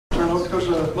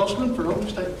Coach Musselman for opening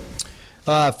statement.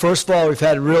 First of all, we've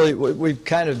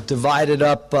kind of divided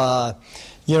up,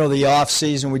 the off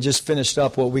season. We just finished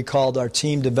up what we called our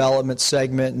team development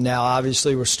segment. And now,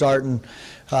 obviously, we're starting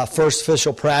first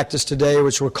official practice today,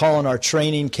 which we're calling our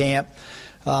training camp,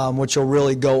 which will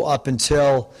really go up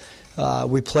until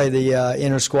we play the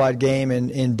inter-squad game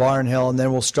in Barnhill, and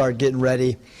then we'll start getting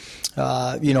ready,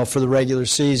 for the regular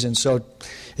season. So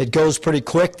it goes pretty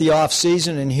quick, the off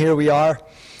season, and here we are.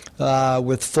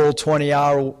 With full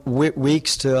 20-hour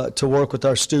weeks to work with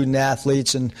our student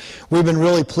athletes. And we've been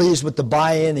really pleased with the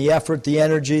buy-in, the effort, the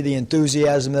energy, the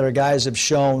enthusiasm that our guys have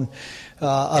shown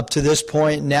up to this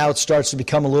point. Now it starts to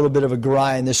become a little bit of a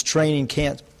grind. This training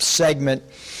camp segment,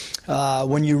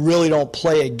 when you really don't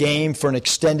play a game for an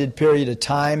extended period of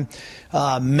time,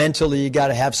 mentally you got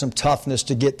to have some toughness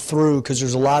to get through, because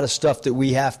there's a lot of stuff that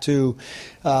we have to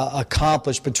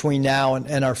accomplish between now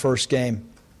and our first game.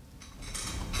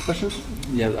 Questions?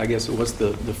 Yeah, I guess what's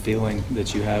the feeling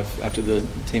that you have after the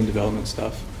team development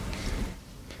stuff?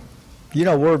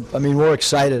 We're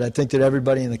excited. I think that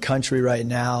everybody in the country right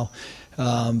now,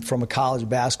 from a college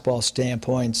basketball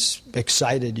standpoint, is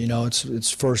excited.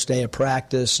 It's first day of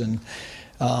practice, and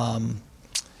having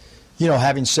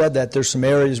said that, there's some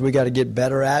areas we got to get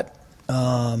better at. We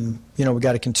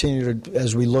got to continue to,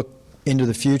 as we look into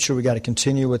the future, we got to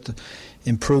continue with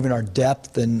improving our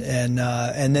depth, and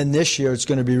then this year it's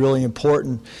going to be really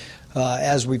important,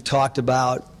 as we've talked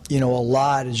about, a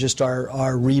lot, is just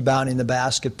our rebounding the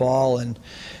basketball and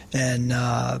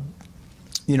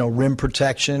rim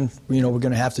protection. We're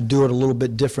going to have to do it a little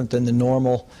bit different than the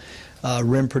normal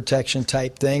rim protection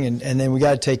type thing, and then we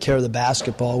got to take care of the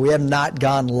basketball. We have not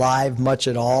gone live much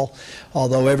at all,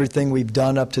 although everything we've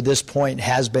done up to this point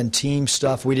has been team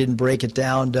stuff. We didn't break it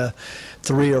down to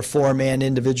 3 or 4 man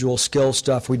individual skill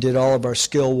stuff. We did all of our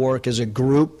skill work as a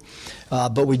group,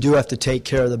 but we do have to take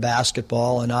care of the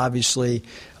basketball, and obviously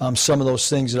some of those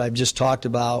things that I've just talked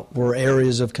about were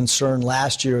areas of concern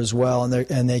last year as well,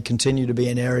 and they continue to be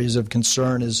in areas of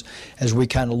concern as we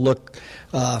kind of look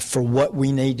for what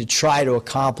we need to try to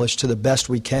accomplish to the best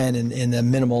we can in the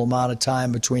minimal amount of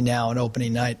time between now and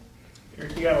opening night.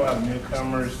 Eric, you got a lot of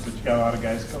newcomers, but you got a lot of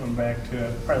guys coming back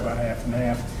to probably about half and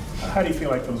half. How do you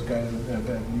feel like those guys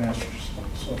have mastered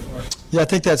so far? Yeah, I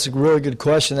think that's a really good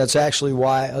question. That's actually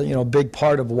why, a big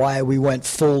part of why we went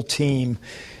full team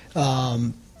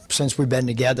since we've been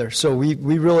together. So we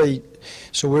were in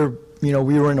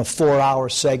a 4-hour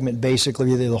segment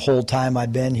basically the whole time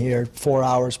I've been here, 4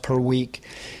 hours per week.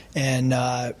 And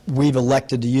we've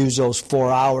elected to use those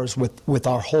 4 hours with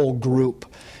our whole group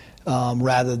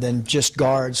rather than just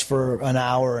guards for an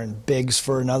hour and bigs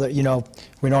for another.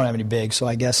 We don't have any bigs, so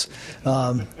I guess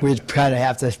we'd kind of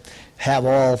have to have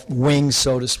all wings,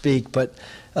 so to speak. But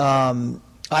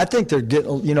I think they're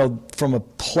getting, from a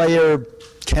player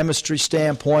chemistry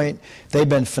standpoint, they've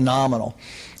been phenomenal.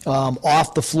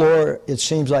 Off the floor, it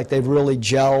seems like they've really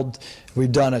gelled.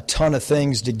 We've done a ton of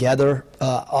things together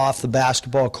off the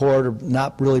basketball court, or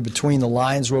not really between the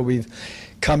lines, where we've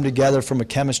come together from a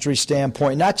chemistry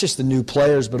standpoint, not just the new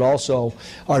players, but also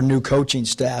our new coaching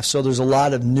staff. So there's a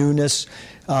lot of newness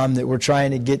that we're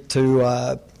trying to get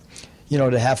to,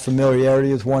 to have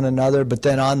familiarity with one another. But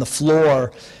then on the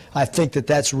floor, I think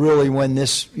that's really when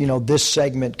this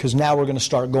segment, because now we're going to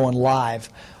start going live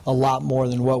a lot more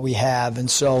than what we have. And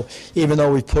so even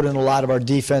though we've put in a lot of our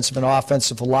defensive and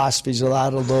offensive philosophies, a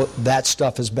lot of that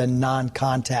stuff has been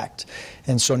non-contact.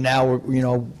 And so now,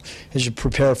 as you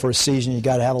prepare for a season, you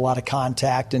got to have a lot of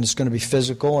contact, and it's going to be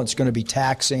physical, and it's going to be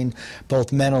taxing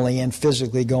both mentally and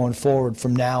physically going forward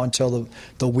from now until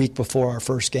the week before our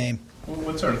first game.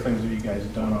 What sort of things have you guys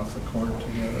done off the court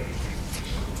together?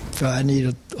 I need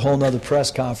a whole nother press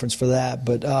conference for that.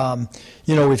 But,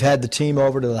 we've had the team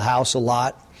over to the house a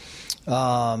lot.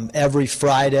 Every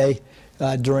Friday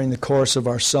during the course of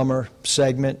our summer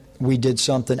segment, we did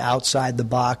something outside the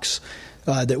box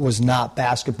that was not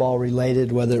basketball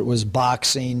related, whether it was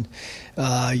boxing,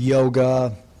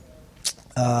 yoga.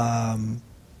 You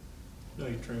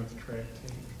train with the track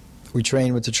team. We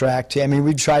train with the track team.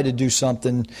 We try to do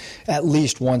something at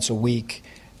least once a week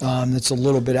that's a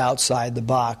little bit outside the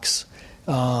box.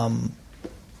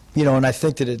 And I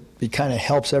think that it kind of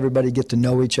helps everybody get to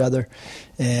know each other.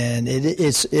 And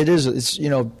it's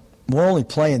we're only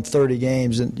playing 30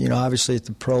 games, and obviously at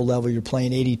the pro level you're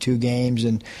playing 82 games,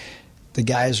 and the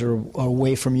guys are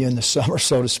away from you in the summer,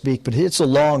 so to speak. But it's a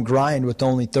long grind with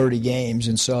only 30 games,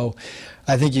 and so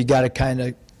I think you got to kind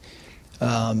of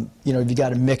you got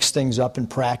to mix things up in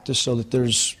practice so that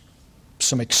there's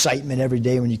some excitement every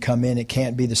day when you come in. It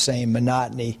can't be the same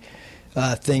monotony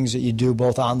things that you do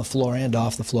both on the floor and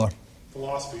off the floor.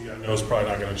 Philosophy, I know, is probably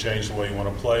not going to change the way you want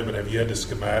to play, but have you had to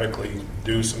schematically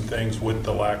do some things with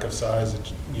the lack of size? That,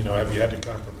 have you had to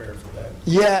kind of prepare for that?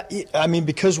 Yeah, I mean,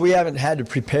 because we haven't had to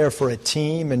prepare for a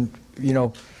team, and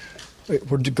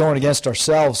we're going against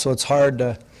ourselves, so it's hard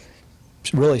to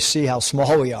really see how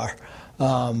small we are.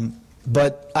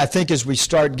 But I think as we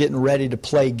start getting ready to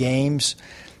play games,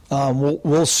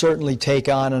 we'll certainly take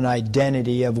on an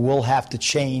identity of we'll have to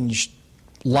change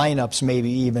lineups, maybe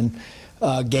even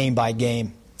game by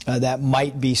game. That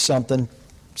might be something.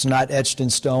 It's not etched in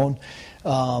stone,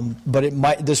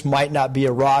 but this might not be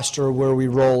a roster where we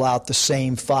roll out the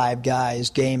same 5 guys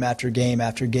game after game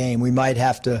after game. We might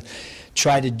have to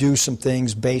try to do some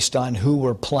things based on who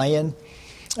we're playing,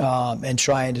 and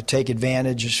trying to take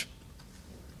advantage.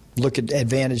 Look at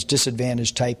advantage,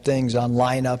 disadvantage type things on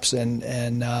lineups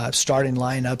and starting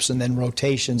lineups, and then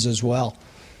rotations as well.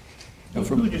 Who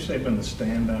would you say have been the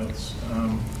standouts,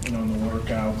 in the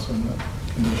workouts and the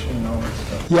conditioning and all that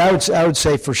stuff? Yeah, I would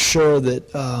say for sure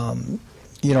that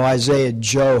Isaiah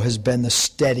Joe has been the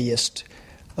steadiest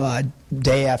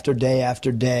day after day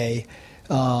after day.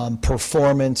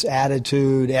 Performance,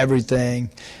 attitude, everything.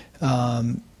 We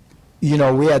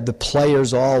had the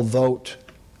players all vote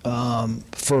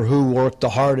for who worked the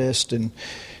hardest, and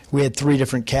we had 3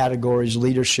 different categories: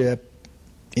 leadership,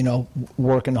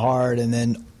 working hard, and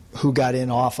then who got in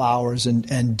off hours, and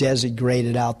Desi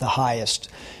graded out the highest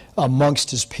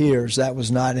amongst his peers. That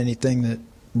was not anything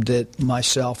that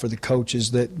myself or the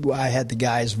coaches, that I had the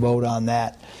guys vote on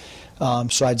that.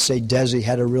 So I'd say Desi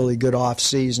had a really good off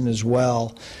season as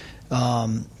well.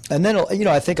 And then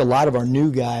I think a lot of our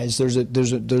new guys, there's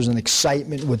an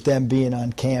excitement with them being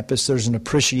on campus. There's an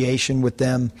appreciation with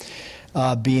them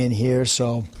being here.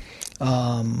 So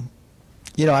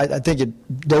I think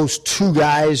those 2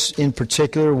 guys in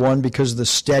particular, one because of the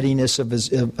steadiness of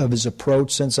his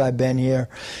approach since I've been here,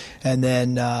 and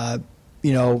then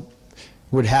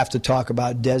would have to talk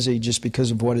about Desi just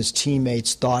because of what his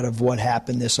teammates thought of what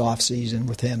happened this offseason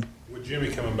with him. With Jimmy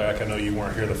coming back, I know you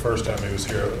weren't here the first time he was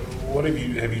here.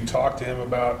 Have you talked to him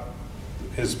about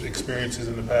his experiences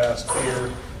in the past here,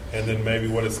 and then maybe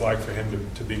what it's like for him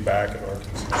to be back at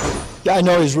Arkansas? Yeah, I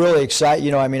know he's really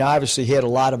excited. Obviously he had a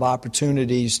lot of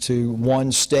opportunities to,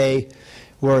 1, stay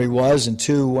where he was, and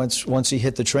 2, once he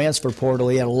hit the transfer portal,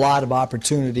 he had a lot of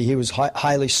opportunity. He was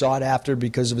highly sought after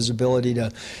because of his ability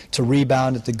to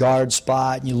rebound at the guard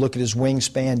spot. And you look at his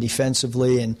wingspan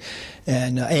defensively, and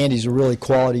Andy's a really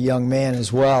quality young man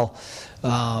as well.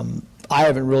 I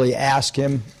haven't really asked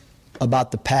him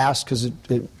about the past because it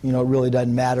really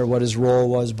doesn't matter what his role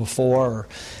was before,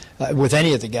 or with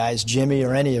any of the guys, Jimmy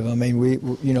or any of them. I mean,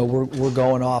 we're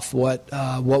going off what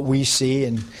we see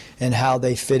and how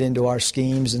they fit into our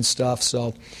schemes and stuff.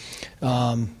 So,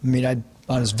 on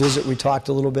his visit we talked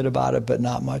a little bit about it, but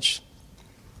not much.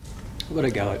 What about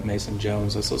a guy like Mason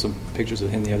Jones? I saw some pictures of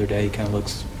him the other day. He kind of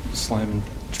looks slim and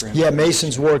trim. Yeah,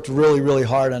 Mason's worked really, really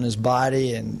hard on his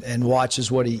body and watches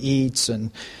what he eats,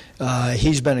 and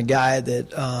he's been a guy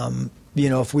that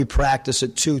if we practice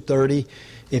at 2:30.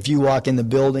 If you walk in the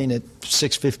building at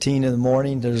 6:15 in the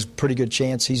morning, there's a pretty good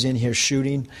chance he's in here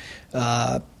shooting,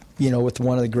 with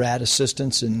one of the grad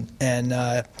assistants. And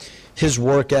his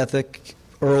work ethic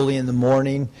early in the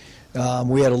morning,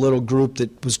 we had a little group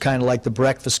that was kind of like the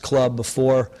breakfast club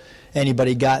before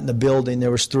anybody got in the building. There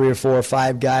was 3 or 4 or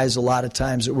 5 guys a lot of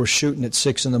times that were shooting at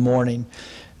 6 in the morning.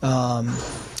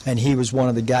 And he was one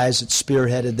of the guys that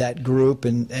spearheaded that group.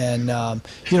 And now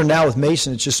with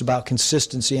Mason, it's just about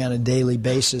consistency on a daily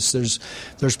basis.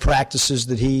 There's practices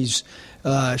that he's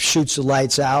shoots the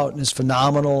lights out and is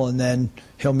phenomenal, and then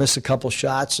he'll miss a couple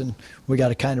shots, and we got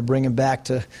to kind of bring him back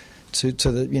to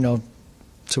the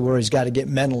to where he's got to get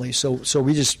mentally. So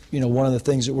we just one of the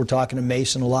things that we're talking to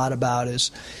Mason a lot about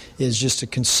is just a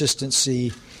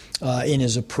consistency in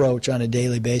his approach on a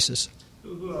daily basis.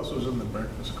 Who else was in the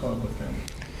breakfast club with him?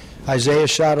 Isaiah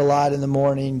shot a lot in the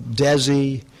morning.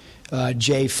 Desi,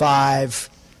 J5,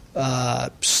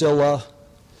 Scylla.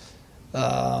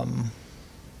 I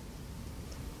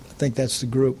think that's the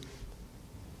group.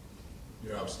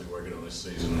 You're obviously working on this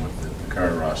season with the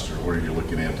current roster. What are you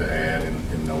looking at to add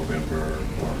in November or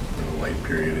in the late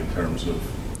period in terms of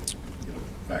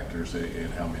factors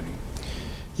and how many?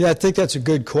 Yeah, I think that's a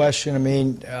good question. I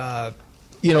mean, the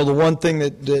one thing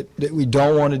that we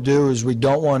don't want to do is we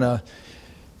don't want to.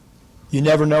 You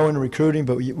never know in recruiting,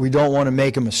 but we don't want to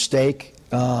make a mistake.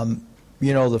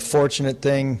 The fortunate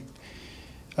thing.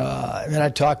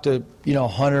 I talked to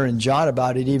Hunter and John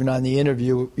about it even on the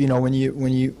interview.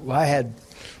 I had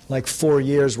like 4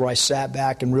 years where I sat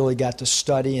back and really got to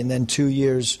study, and then 2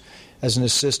 years as an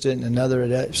assistant, and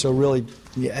another. So really,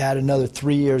 you add another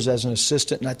 3 years as an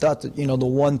assistant. And I thought that, the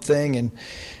one thing, and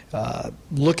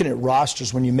looking at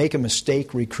rosters, when you make a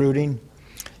mistake recruiting,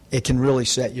 it can really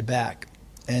set you back.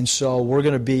 And so we're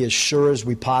going to be as sure as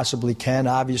we possibly can.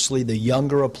 Obviously, the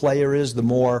younger a player is, the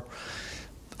more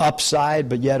upside,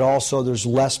 but yet also there's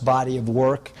less body of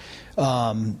work.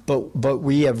 But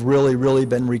we have really, really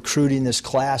been recruiting this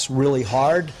class really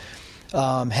hard.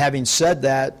 Having said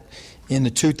that, in the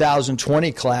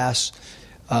 2020 class,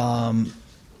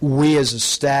 we as a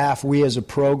staff, we as a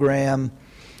program,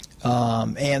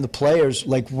 and the players,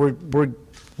 we're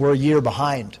a year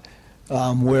behind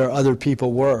where other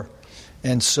people were.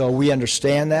 And so we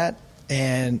understand that,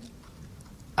 and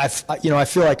I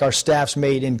feel like our staff's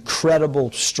made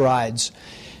incredible strides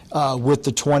with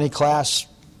the 20 class.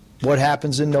 What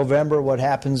happens in November, what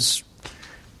happens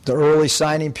the early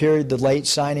signing period, the late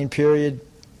signing period,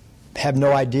 have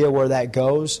no idea where that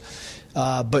goes.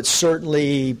 But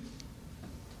certainly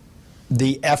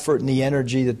the effort and the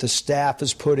energy that the staff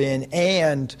has put in,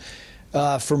 and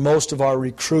for most of our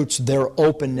recruits, their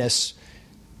openness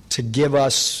to give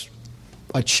us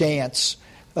a chance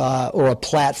or a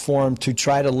platform to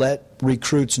try to let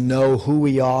recruits know who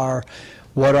we are,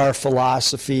 what our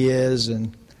philosophy is,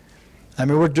 and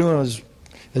we're doing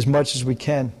as much as we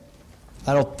can.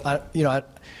 I'm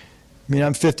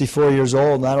 54 years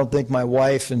old, and I don't think my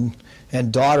wife and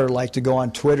daughter like to go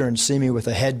on Twitter and see me with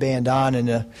a headband on and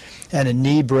a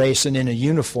knee brace and in a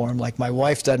uniform. Like, my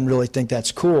wife doesn't really think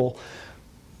that's cool.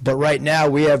 But right now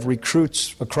we have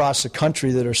recruits across the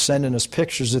country that are sending us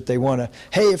pictures that they want to,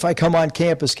 hey, if I come on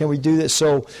campus, can we do this?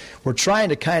 So we're trying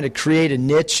to kind of create a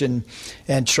niche and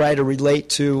try to relate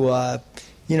to,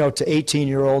 to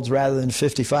 18-year-olds rather than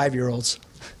 55-year-olds.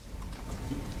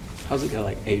 How's a guy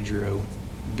like Adrio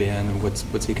been, and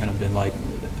what's he kind of been like?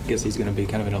 I guess he's going to be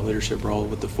kind of in a leadership role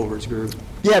with the forwards group.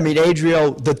 Yeah,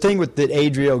 Adrio, the thing that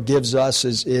Adrio gives us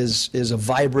is a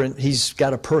vibrant, he's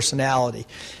got a personality.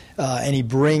 And he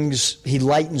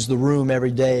lightens the room every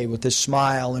day with his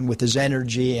smile and with his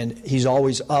energy, and he's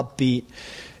always upbeat,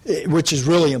 which is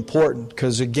really important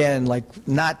because, again,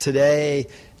 not today,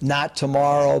 not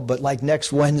tomorrow, but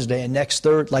next Wednesday and next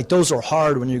Thursday, those are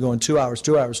hard when you're going 2 hours.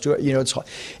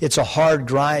 It's a hard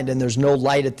grind, and there's no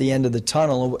light at the end of the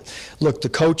tunnel. Look, the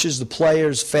coaches, the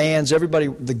players, fans, everybody,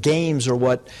 the games are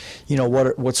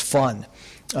what's fun.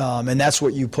 And that's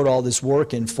what you put all this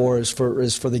work in for is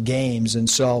for the games. And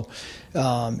so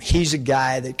he's a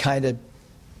guy that kind of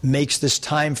makes this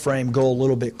time frame go a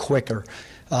little bit quicker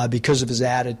because of his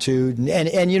attitude.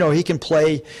 And he can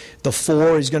play the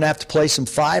 4. He's going to have to play some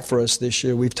 5 for us this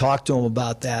year. We've talked to him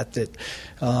about that.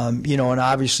 And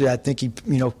obviously I think he,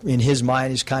 in his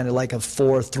mind, he's kind of like a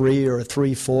 4-3 or a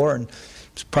 3-4, and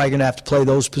he's probably going to have to play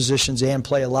those positions and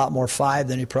play a lot more 5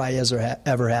 than he probably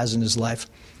ever has in his life.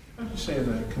 How would you say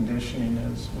the conditioning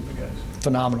is with the guys?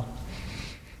 Phenomenal.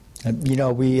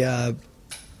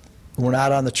 We're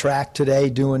not on the track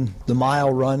today doing the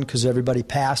mile run because everybody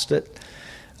passed it.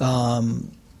 I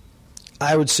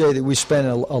would say that we spend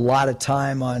a lot of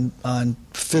time on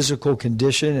physical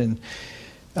condition,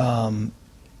 and we're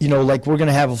going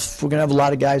to have a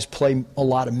lot of guys play a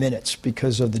lot of minutes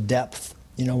because of the depth.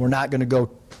 We're not going to go.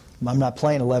 I'm not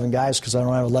playing 11 guys because I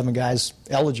don't have 11 guys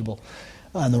eligible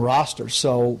on the roster.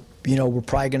 So we're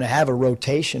probably going to have a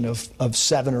rotation of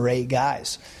 7 or 8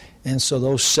 guys. And so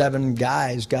those 7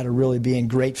 guys got to really be in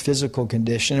great physical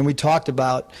condition. And we talked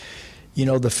about,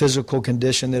 the physical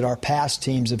condition that our past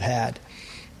teams have had.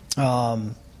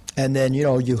 And then,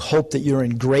 you hope that you're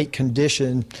in great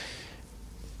condition,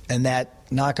 and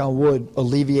that, knock on wood,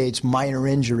 alleviates minor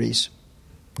injuries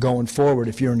going forward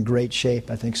if you're in great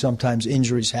shape. I think sometimes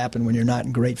injuries happen when you're not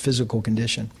in great physical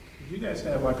condition. You guys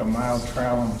have a mile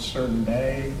trial on a certain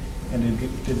day, and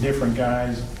did different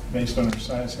guys, based on their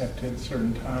size, have to hit a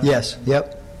certain time? Yes,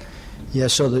 yep. Yeah,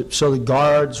 so the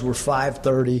guards were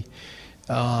 5:30,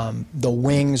 the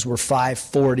wings were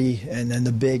 5:40, and then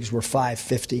the bigs were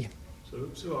 5:50. So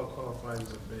who all qualified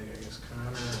as a big? I guess Connor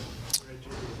and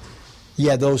Reggie?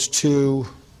 Yeah, those 2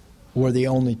 were the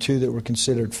only 2 that were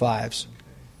considered 5s. Okay.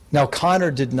 Now,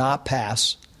 Connor did not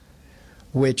pass,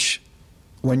 which,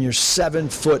 when you're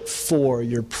 7'4",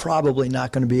 you're probably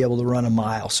not going to be able to run a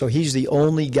mile. So he's the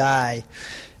only guy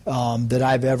that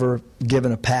I've ever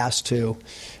given a pass to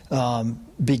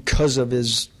because of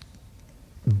his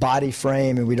body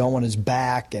frame, and we don't want his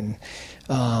back.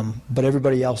 But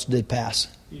everybody else did pass.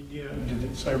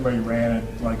 So everybody ran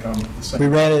it on the same? We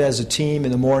ran it as a team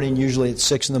in the morning, usually at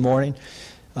 6 in the morning.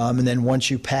 And then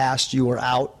once you passed, you were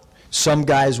out. Some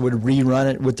guys would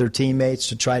rerun it with their teammates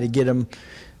to try to get them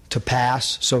to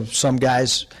pass. So some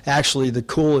guys, actually the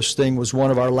coolest thing was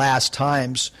one of our last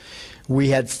times, we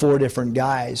had 4 different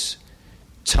guys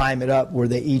time it up where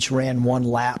they each ran 1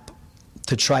 lap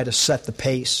to try to set the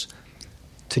pace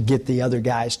to get the other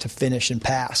guys to finish and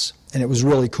pass. And it was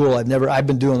really cool. I've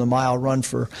been doing the mile run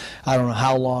for I don't know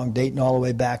how long, dating all the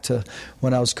way back to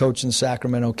when I was coaching the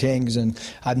Sacramento Kings, and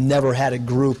I've never had a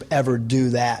group ever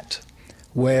do that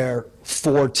where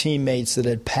 4 teammates that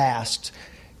had passed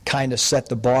kind of set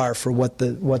the bar for what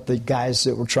the guys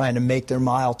that were trying to make their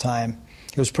mile time.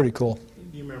 It was pretty cool.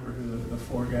 Do you remember who the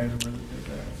 4 guys were that did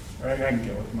that? Or I can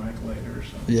get with Mike later or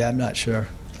something. Yeah, I'm not sure.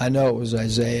 I know it was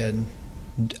Isaiah,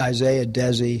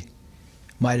 Desi,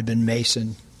 might have been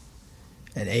Mason,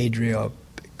 and Adrio,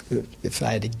 if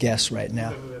I had to guess right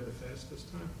now. Who had the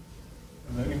fastest time?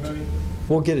 Of anybody?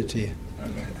 We'll get it to you.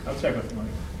 Okay, I'll check with Mike.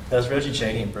 Has Reggie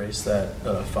Chaney embraced that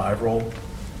 5 role?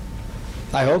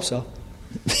 I hope so.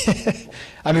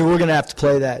 I mean, we're going to have to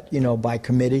play that, by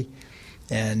committee.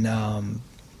 And,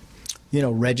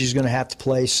 Reggie's going to have to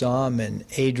play some, and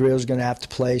Adrio's going to have to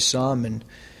play some, and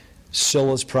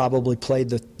Silla's probably played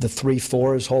the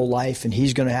 3-4 his whole life, and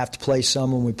he's going to have to play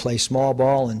some when we play small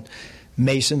ball. And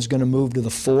Mason's going to move to the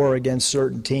 4 against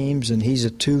certain teams, and he's a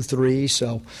 2-3.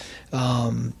 So,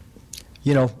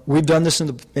 we've done this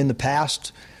in the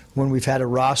past when we've had a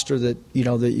roster that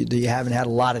that you haven't had a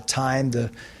lot of time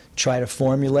to try to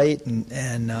formulate,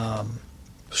 and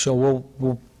so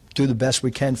we'll do the best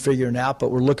we can figuring it out.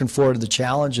 But we're looking forward to the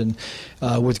challenge and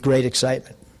with great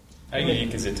excitement. How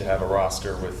unique is it to have a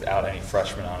roster without any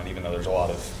freshmen on it, even though there's a lot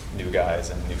of new guys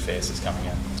and new faces coming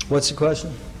in? What's the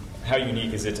question? How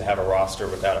unique is it to have a roster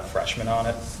without a freshman on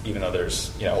it, even though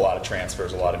there's a lot of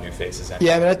transfers, a lot of new faces in?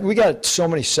 Yeah, I mean, we got so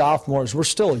many sophomores. We're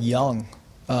still young,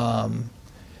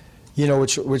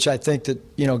 which I think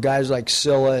that guys like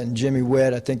Silla and Jimmy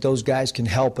Witt, I think those guys can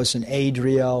help us, and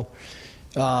Adrio,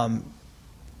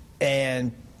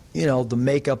 and the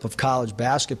makeup of college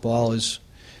basketball is.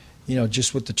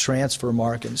 Just with the transfer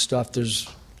market and stuff, there's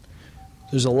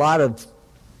a lot of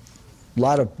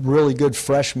really good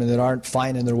freshmen that aren't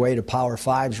finding their way to Power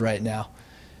 5s right now,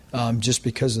 just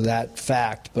because of that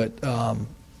fact. But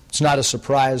it's not a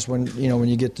surprise when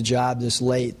you get the job this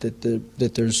late that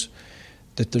there's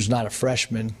not a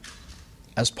freshman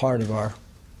as part of our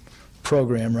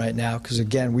program right now. Because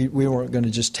again, we weren't going to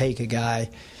just take a guy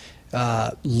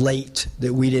late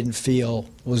that we didn't feel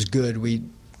was good. We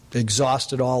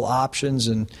exhausted all options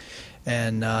and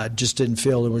just didn't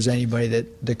feel there was anybody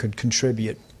that could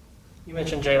contribute. You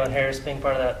mentioned Jalen Harris being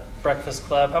part of that breakfast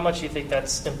club. How much do you think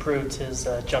that's improved his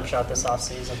jump shot this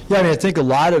offseason? Yeah, I mean, I think a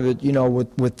lot of it,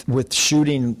 with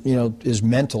shooting, is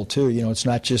mental too. It's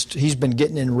not just he's been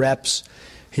getting in reps.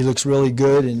 He looks really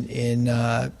good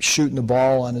in shooting the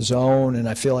ball on his own, and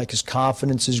I feel like his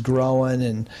confidence is growing.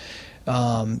 And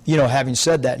having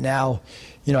said that, now.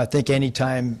 I think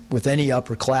anytime with any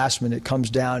upperclassman, it comes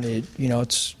down to,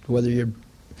 it's whether you're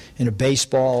in a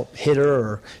baseball hitter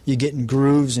or you get in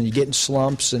grooves and you get in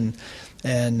slumps. And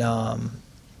I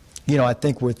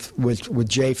think with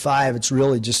J5, it's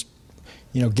really just,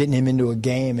 getting him into a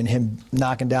game and him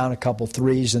knocking down a couple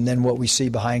threes, and then what we see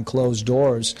behind closed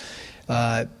doors,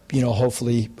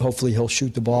 hopefully he'll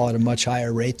shoot the ball at a much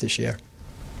higher rate this year.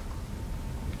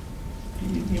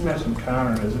 You mentioned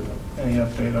Connor. Is it any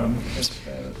update on his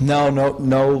status?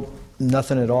 No,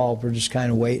 nothing at all. We're just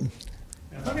kind of waiting.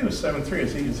 I thought he was 7'3".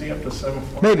 Is he up to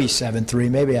 7'4"? Maybe 7'3".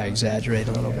 Maybe I exaggerate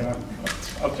a little bit.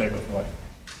 I'll check with Mike.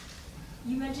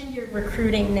 You mentioned your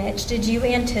recruiting niche. Did you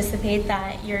anticipate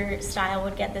that your style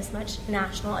would get this much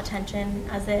national attention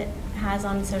as it has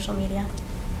on social media?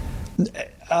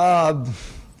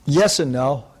 Yes and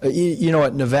no.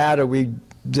 At Nevada, we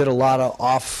did a lot of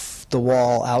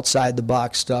off-the-wall,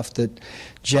 outside-the-box stuff that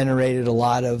generated a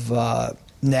lot of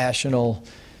national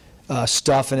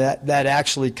stuff, and that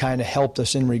actually kind of helped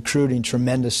us in recruiting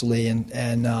tremendously.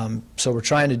 And so we're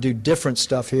trying to do different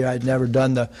stuff here. I'd never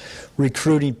done the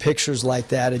recruiting pictures like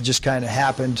that. It just kind of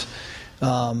happened.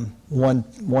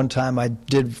 One time I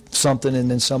did something,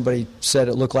 and then somebody said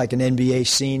it looked like an NBA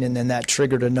scene, and then that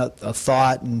triggered a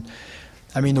thought. And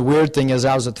I mean, the weird thing is,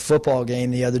 I was at the football game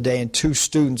the other day, and 2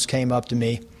 students came up to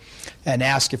me and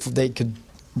asked if they could.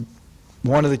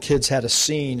 One of the kids had a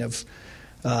scene of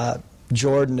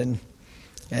Jordan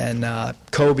and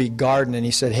Kobe guarding, and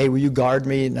he said, "Hey, will you guard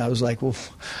me?" And I was like, "Well,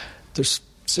 there's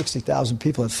 60,000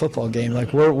 people at the football game.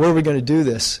 Like, where are we going to do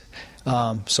this?"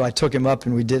 So I took him up,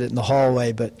 and we did it in the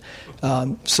hallway. But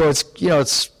so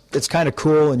it's kind of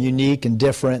cool and unique and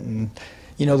different. And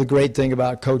the great thing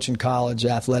about coaching college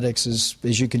athletics is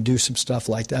you can do some stuff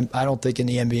like that. I don't think in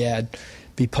the NBA I'd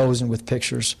be posing with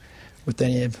pictures with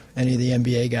any of the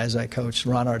NBA guys I coached.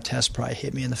 Ron Artest probably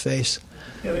hit me in the face.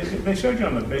 Yeah, they showed you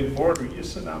on the big board. Were you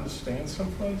just sitting on the stand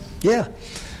someplace? Yeah.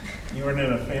 You weren't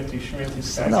in a fancy schmancy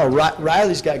stack? No,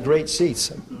 Riley's got great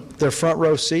seats. They're front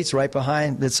row seats right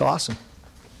behind. It's awesome.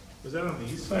 Was that on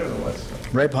the east side or the west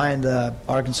side? Right behind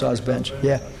Arkansas's bench.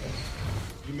 Yeah.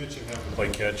 You mentioned having to play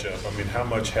catch up. I mean, how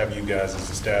much have you guys as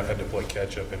a staff had to play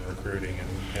catch up in recruiting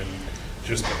and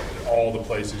just all the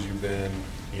places you've been,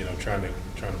 trying to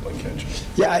play catch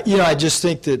up? Yeah, I just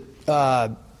think that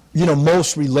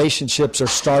most relationships are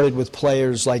started with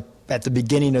players like at the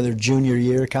beginning of their junior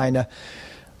year, kind of.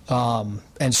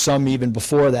 And some even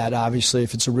before that, obviously,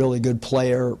 if it's a really good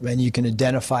player and you can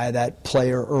identify that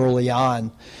player early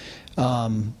on.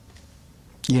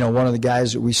 One of the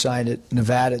guys that we signed at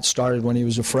Nevada, it started when he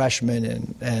was a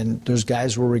freshman, and there's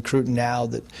guys we're recruiting now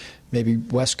that maybe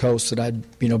West Coast that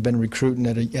I'd been recruiting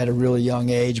at a really young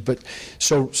age. But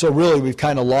so really we've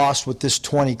kind of lost with this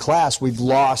 20 class. We've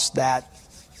lost that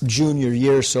junior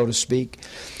year, so to speak.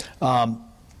 But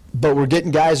we're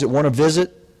getting guys that want to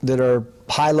visit that are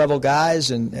high-level guys,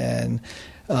 and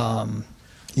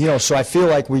so I feel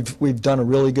like we've done a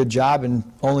really good job, and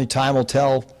only time will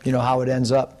tell, how it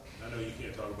ends up. I know you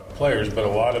can't talk about players, but a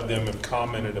lot of them have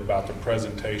commented about the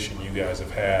presentation you guys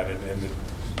have had and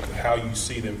how you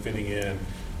see them fitting in.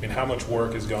 I mean, how much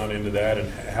work has gone into that,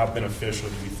 and how beneficial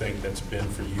do you think that's been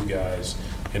for you guys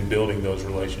in building those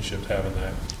relationships, having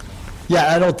that?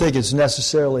 Yeah, I don't think it's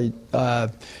necessarily,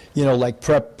 like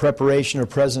preparation or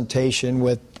presentation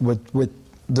with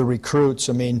the recruits.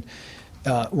 I mean,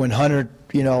 when Hunter,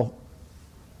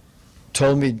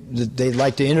 told me that they'd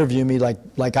like to interview me,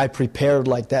 like I prepared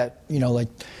like that,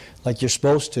 like you're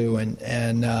supposed to, and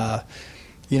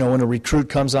when a recruit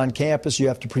comes on campus, you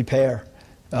have to prepare,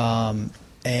 and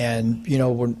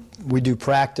when we do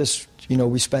practice,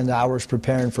 we spend hours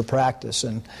preparing for practice,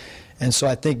 and so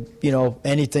I think,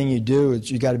 anything you do,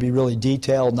 you got to be really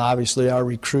detailed, and obviously our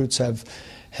recruits have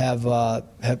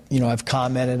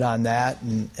commented on that,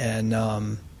 and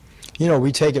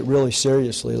we take it really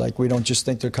seriously. Like, we don't just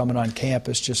think they're coming on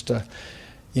campus just to,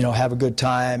 have a good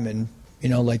time, and,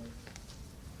 like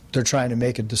they're trying to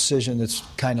make a decision that's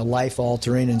kind of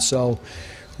life-altering, and so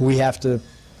we have to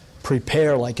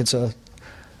prepare like it's a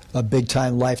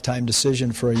big-time, lifetime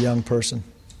decision for a young person.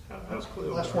 How's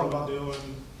Cleo doing?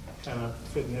 Kind of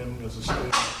fitting in as a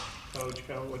student coach?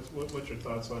 What's your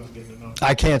thoughts on getting to know him?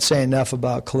 I can't say enough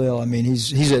about Khalil. I mean,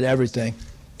 he's at everything.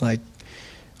 Like,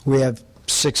 we have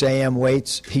 6 a.m.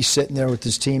 weights. He's sitting there with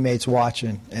his teammates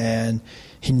watching, and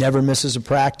he never misses a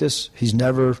practice. He's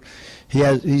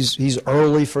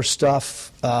early for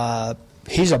stuff.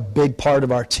 He's a big part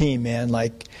of our team, man.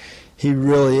 Like, he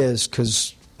really is,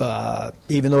 because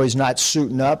even though he's not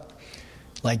suiting up,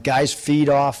 like, guys feed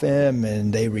off him,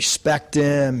 and they respect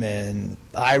him, and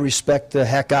I respect the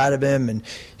heck out of him, and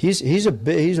he's a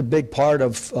big part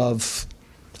of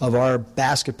our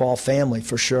basketball family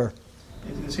for sure.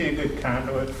 Is he a good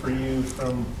conduit for you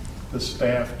from the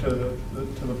staff to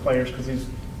the players? Because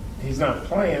he's not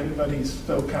playing, but he's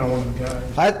still kind of one of the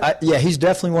guys. Yeah, he's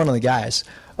definitely one of the guys,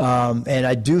 and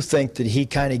I do think that he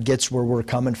kind of gets where we're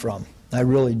coming from. I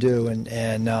really do,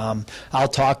 and I'll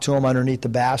talk to him underneath the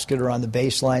basket or on the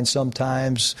baseline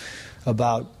sometimes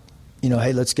about,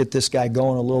 hey, let's get this guy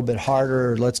going a little bit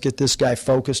harder, or let's get this guy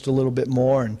focused a little bit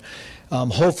more, and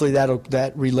hopefully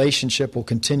that relationship will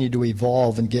continue to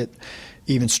evolve and get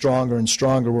even stronger and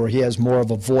stronger, where he has more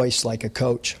of a voice like a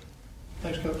coach.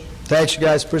 Thanks, Coach. Thanks, you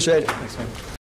guys. Appreciate it. Thanks, man.